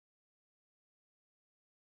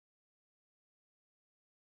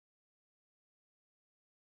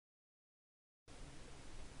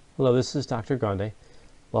Hello, this is Dr. Grande.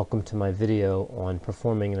 Welcome to my video on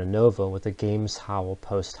performing an ANOVA with a Games-Howell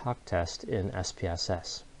post hoc test in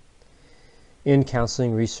SPSS. In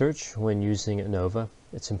counseling research, when using ANOVA,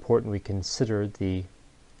 it's important we consider the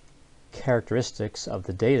characteristics of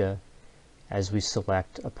the data as we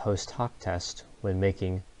select a post hoc test when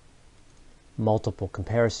making multiple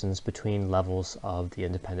comparisons between levels of the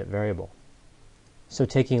independent variable. So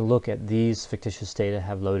taking a look at these fictitious data I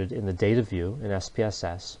have loaded in the data view in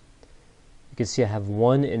SPSS, you can see I have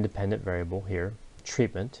one independent variable here,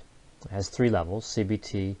 treatment. It has three levels,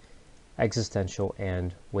 CBT, existential,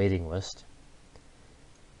 and waiting list.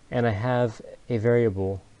 And I have a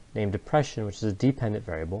variable named depression, which is a dependent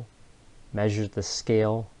variable, measures the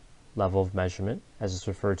scale level of measurement, as it's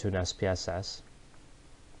referred to in SPSS,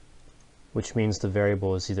 which means the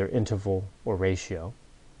variable is either interval or ratio.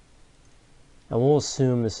 And we'll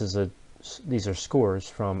assume these are scores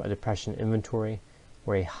from a depression inventory,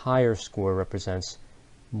 where a higher score represents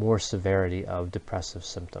more severity of depressive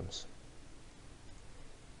symptoms.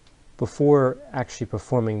 Before actually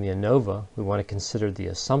performing the ANOVA, we want to consider the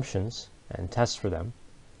assumptions and test for them.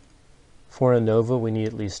 For an ANOVA, we need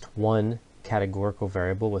at least one categorical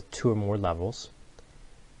variable with two or more levels.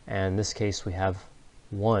 And in this case, we have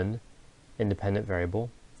one independent variable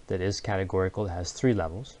that is categorical, that has three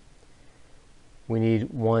levels. We need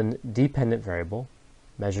one dependent variable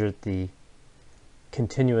measured at the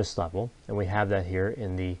continuous level, and we have that here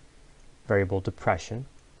in the variable depression.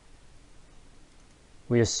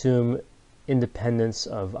 We assume independence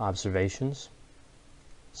of observations,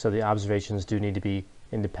 so the observations do need to be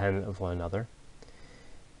independent of one another.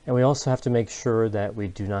 And we also have to make sure that we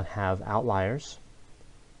do not have outliers,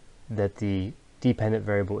 that the dependent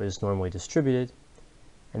variable is normally distributed,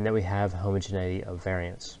 and that we have homogeneity of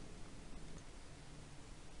variance.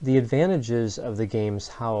 The advantages of the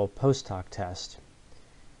Games-Howell post hoc test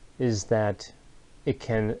is that it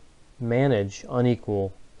can manage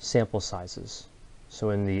unequal sample sizes. So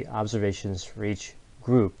when the observations for each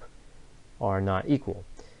group are not equal.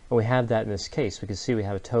 And we have that in this case. We can see we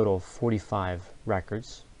have a total of 45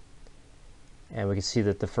 records. And we can see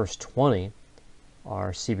that the first 20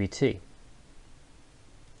 are CBT.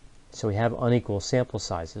 So we have unequal sample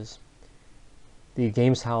sizes. The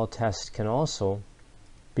Games-Howell test can also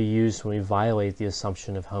be used when we violate the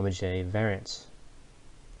assumption of homogeneity variance.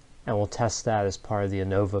 And we'll test that as part of the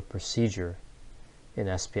ANOVA procedure in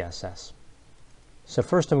SPSS. So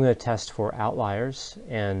first I'm going to test for outliers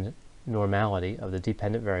and normality of the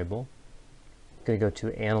dependent variable. I'm going to go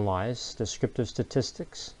to Analyze, Descriptive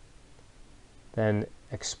Statistics, then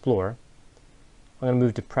Explore. I'm going to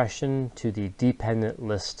move depression to the dependent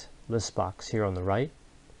list box here on the right.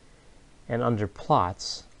 And under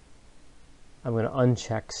Plots, I'm going to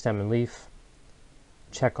uncheck stem and leaf,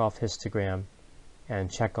 check off histogram, and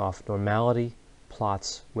check off normality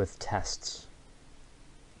plots with tests.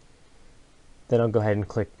 Then I'll go ahead and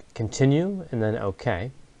click Continue and then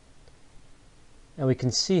OK. And we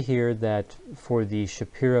can see here that for the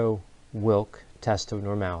Shapiro-Wilk test of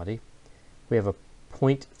normality, we have a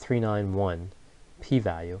 0.391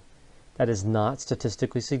 p-value. That is not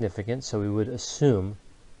statistically significant, so we would assume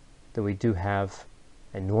that we do have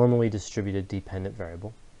a normally distributed dependent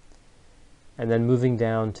variable. And then moving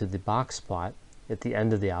down to the box plot at the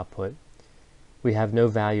end of the output, we have no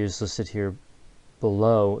values listed here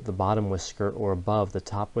below the bottom whisker or above the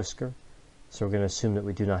top whisker. So we're going to assume that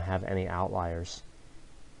we do not have any outliers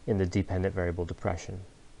in the dependent variable depression.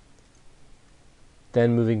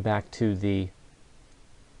 Then moving back to the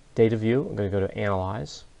data view, I'm going to go to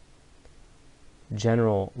Analyze,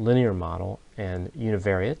 General Linear Model, and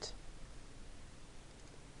Univariate.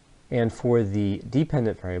 And for the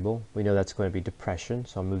dependent variable, we know that's going to be depression,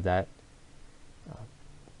 so I'll move that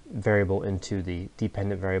variable into the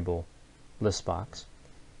dependent variable list box.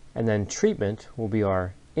 And then treatment will be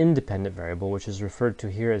our independent variable, which is referred to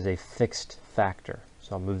here as a fixed factor.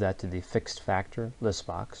 So I'll move that to the fixed factor list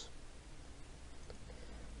box.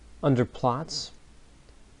 Under plots,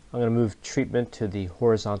 I'm going to move treatment to the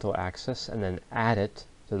horizontal axis and then add it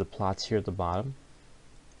to the plots here at the bottom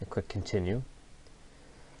and click Continue.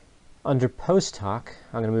 Under post hoc,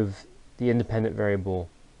 I'm going to move the independent variable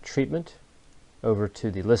treatment over to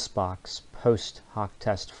the list box post hoc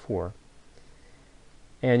test 4.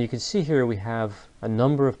 And you can see here we have a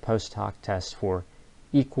number of post hoc tests for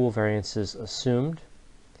equal variances assumed,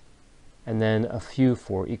 and then a few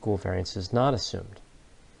for equal variances not assumed.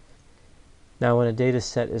 Now when a data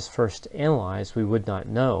set is first analyzed, we would not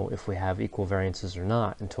know if we have equal variances or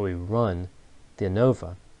not until we run the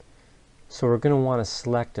ANOVA. So we're going to want to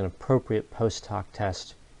select an appropriate post hoc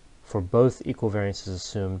test for both equal variances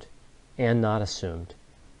assumed and not assumed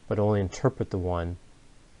but only interpret the one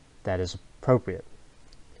that is appropriate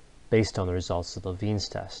based on the results of Levene's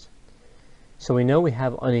test. So we know we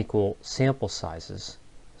have unequal sample sizes.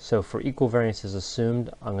 So for equal variances assumed,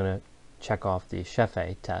 I'm going to check off the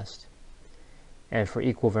Shapiro test. And for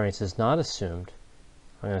equal variances not assumed,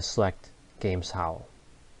 I'm going to select Games-Howell.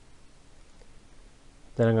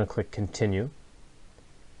 Then I'm going to click Continue.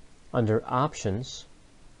 Under Options,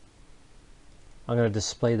 I'm going to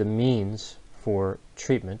display the means for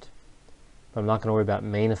treatment. But I'm not going to worry about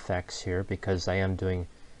main effects here because I am doing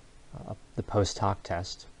the post hoc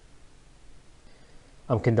test.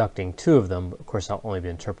 I'm conducting 2 of them, but of course I'll only be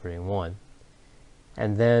interpreting 1.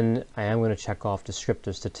 And then I am going to check off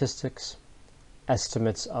descriptive statistics,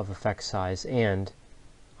 estimates of effect size, and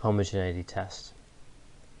homogeneity test.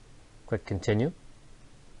 Click Continue.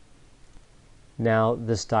 Now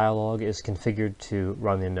this dialog is configured to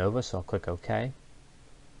run the ANOVA, so I'll click OK.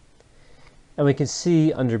 And we can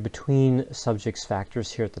see under Between Subjects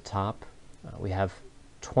Factors here at the top, we have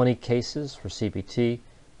 20 cases for CBT,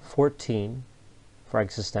 14 for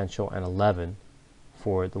existential, and 11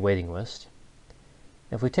 for the waiting list.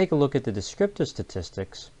 If we take a look at the descriptive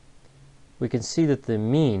statistics, we can see that the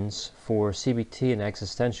means for CBT and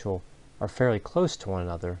existential are fairly close to one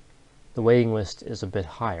another. The waiting list is a bit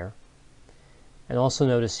higher. And also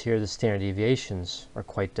notice here the standard deviations are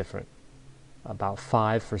quite different. About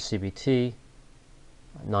 5 for CBT,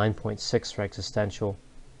 9.6 for existential,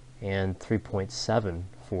 and 3.7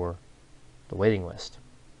 for the waiting list.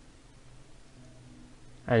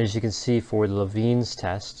 And as you can see for the Levene's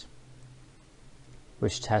test,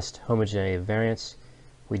 which tests homogeneity of variance,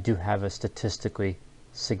 we do have a statistically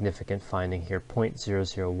significant finding here,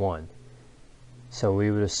 0.001. So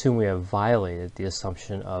we would assume we have violated the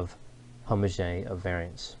assumption of homogeneity of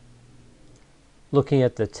variance. Looking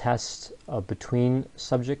at the test of between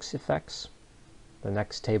subjects effects, the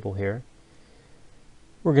next table here,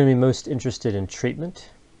 we're going to be most interested in treatment.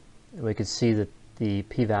 And we can see that the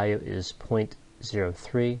p-value is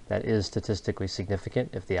 0.03. That is statistically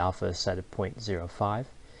significant if the alpha is set at 0.05.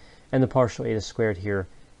 And the partial eta squared here,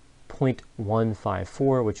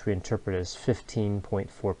 0.154, which we interpret as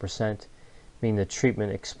 15.4%, meaning the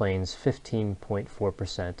treatment explains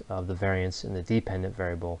 15.4% of the variance in the dependent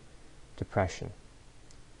variable depression.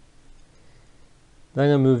 Then I'm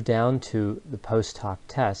going to move down to the post hoc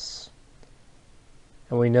tests.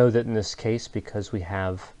 And we know that in this case, because we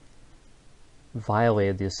have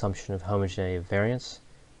violated the assumption of homogeneity of variance,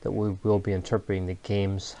 that we will be interpreting the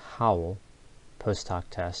Games-Howell post hoc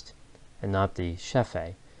test and not the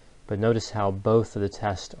Shapiro. But notice how both of the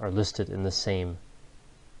tests are listed in the same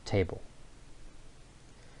table.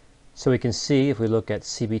 So we can see if we look at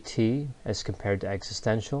CBT as compared to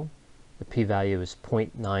existential, the p-value is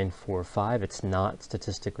 0.945. It's not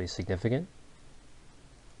statistically significant.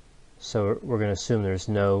 So we're going to assume there's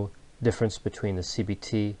no difference between the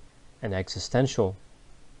CBT and existential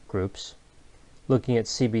groups. Looking at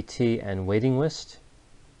CBT and waiting list,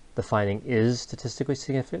 the finding is statistically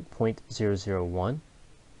significant, 0.001.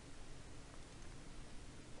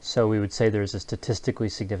 So we would say there's a statistically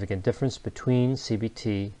significant difference between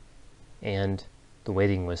CBT and the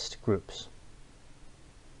waiting list groups,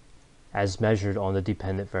 as measured on the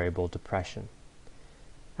dependent variable depression.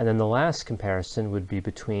 And then the last comparison would be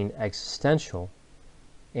between existential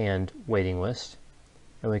and waiting list.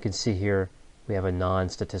 And we can see here we have a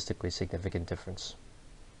non-statistically significant difference.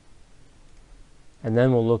 And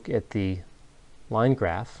then we'll look at the line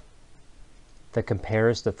graph that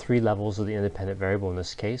compares the 3 levels of the independent variable in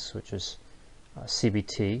this case, which is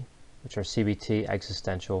CBT, which are CBT,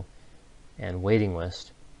 existential, and waiting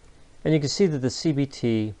list. And you can see that the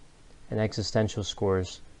CBT and existential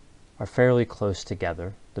scores are fairly close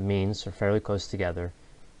together. The means are fairly close together,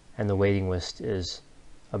 and the waiting list is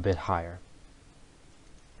a bit higher.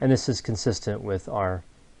 And this is consistent with our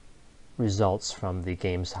results from the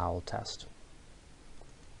Games-Howell test.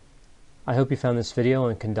 I hope you found this video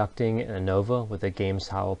on conducting an ANOVA with a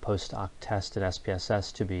Games-Howell post-hoc test in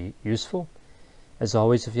SPSS to be useful. As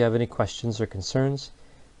always, if you have any questions or concerns,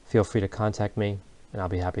 feel free to contact me, and I'll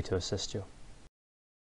be happy to assist you.